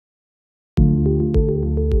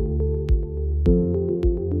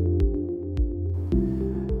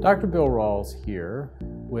Dr. Bill Rawls here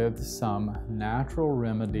with some natural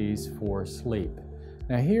remedies for sleep.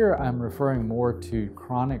 Now here I'm referring more to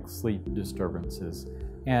chronic sleep disturbances,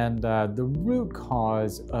 and the root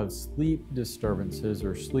cause of sleep disturbances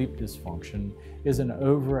or sleep dysfunction is an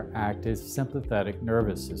overactive sympathetic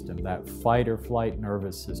nervous system, that fight or flight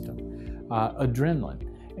nervous system, adrenaline.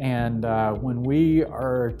 And when we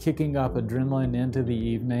are kicking up adrenaline into the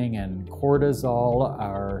evening and cortisol,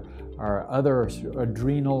 our other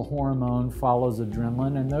adrenal hormone follows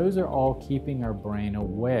adrenaline, and those are all keeping our brain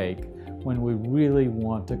awake when we really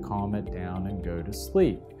want to calm it down and go to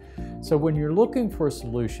sleep. So when you're looking for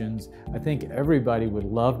solutions, I think everybody would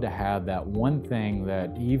love to have that one thing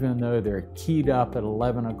that even though they're keyed up at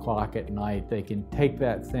 11 o'clock at night, they can take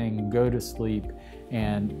that thing, go to sleep,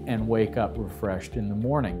 and wake up refreshed in the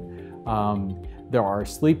morning. There are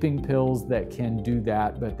sleeping pills that can do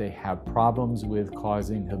that, but they have problems with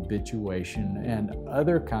causing habituation and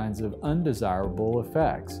other kinds of undesirable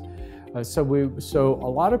effects. So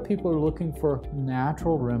a lot of people are looking for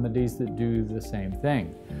natural remedies that do the same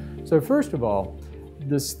thing. So first of all,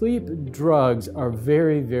 the sleep drugs are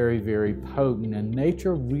very, very, very potent, and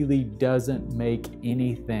nature really doesn't make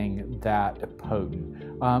anything that potent.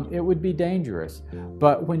 It would be dangerous.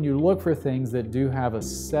 But when you look for things that do have a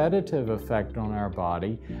sedative effect on our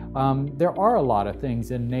body, there are a lot of things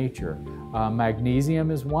in nature. Magnesium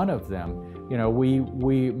is one of them. You know,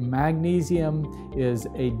 magnesium is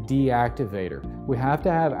a deactivator. We have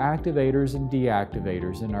to have activators and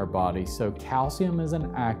deactivators in our body. So calcium is an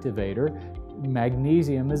activator,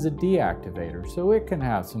 magnesium is a deactivator. So it can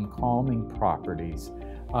have some calming properties.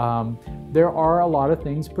 There are a lot of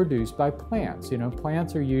things produced by plants. You know,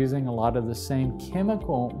 plants are using a lot of the same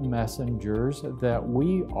chemical messengers that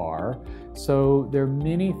we are. So there are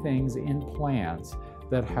many things in plants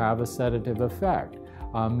that have a sedative effect.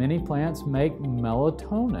 Many plants make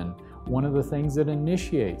melatonin, one of the things that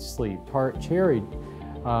initiates sleep. Tart cherry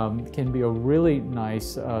can be a really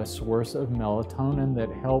nice source of melatonin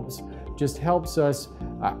that helps us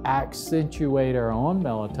accentuate our own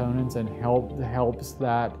melatonins and helps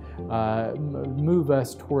that move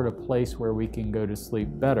us toward a place where we can go to sleep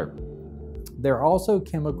better. There are also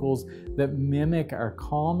chemicals that mimic our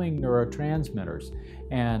calming neurotransmitters,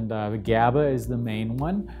 and GABA is the main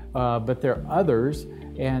one, but there are others,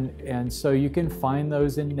 and so you can find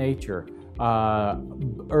those in nature.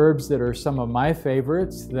 Herbs that are some of my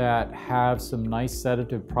favorites that have some nice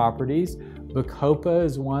sedative properties. Bacopa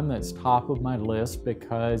is one that's top of my list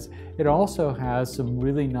because it also has some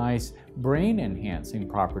really nice brain enhancing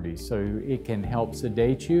properties. So it can help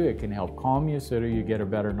sedate you, it can help calm you so that you get a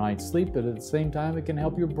better night's sleep, but at the same time it can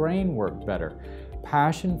help your brain work better.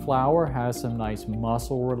 Passion flower has some nice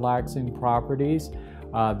muscle relaxing properties.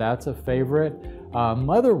 That's a favorite.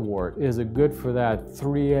 Motherwort is good for that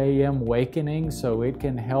 3 a.m. awakening, so it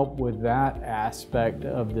can help with that aspect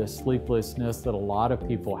of the sleeplessness that a lot of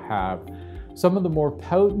people have. Some of the more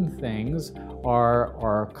potent things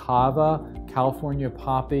are kava, California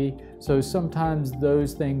poppy. So sometimes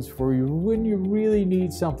those things for you, when you really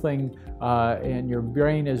need something and your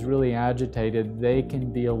brain is really agitated, they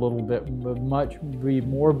can be a little bit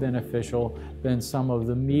more beneficial than some of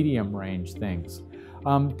the medium range things.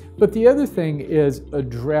 But the other thing is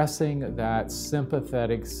addressing that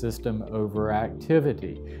sympathetic system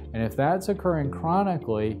overactivity. And if that's occurring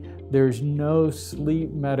chronically, there's no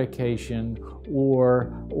sleep medication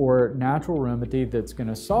or natural remedy that's going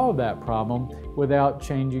to solve that problem without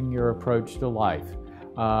changing your approach to life,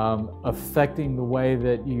 affecting the way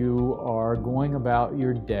that you are going about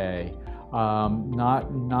your day.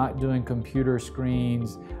 Not doing computer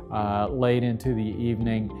screens late into the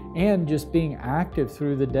evening, and just being active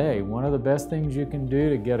through the day. One of the best things you can do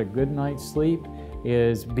to get a good night's sleep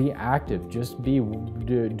is be active. Just be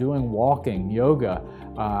doing walking, yoga,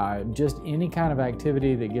 just any kind of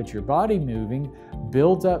activity that gets your body moving,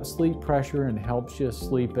 builds up sleep pressure and helps you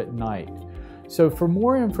sleep at night. So for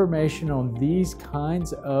more information on these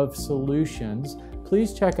kinds of solutions,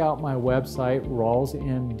 please check out my website, Rawls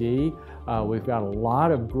MD. We've got a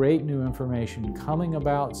lot of great new information coming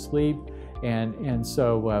about sleep, and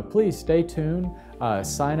so please stay tuned.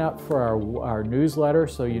 Sign up for our newsletter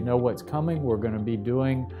so you know what's coming. We're going to be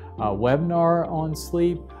doing a webinar on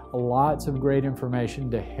sleep. Lots of great information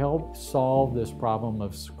to help solve this problem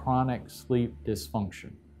of chronic sleep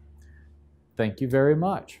dysfunction. Thank you very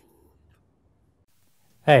much.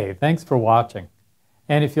 Hey, thanks for watching.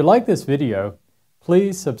 And if you like this video,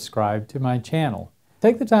 please subscribe to my channel.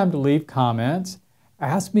 Take the time to leave comments,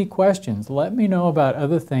 ask me questions, let me know about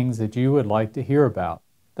other things that you would like to hear about.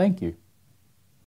 Thank you.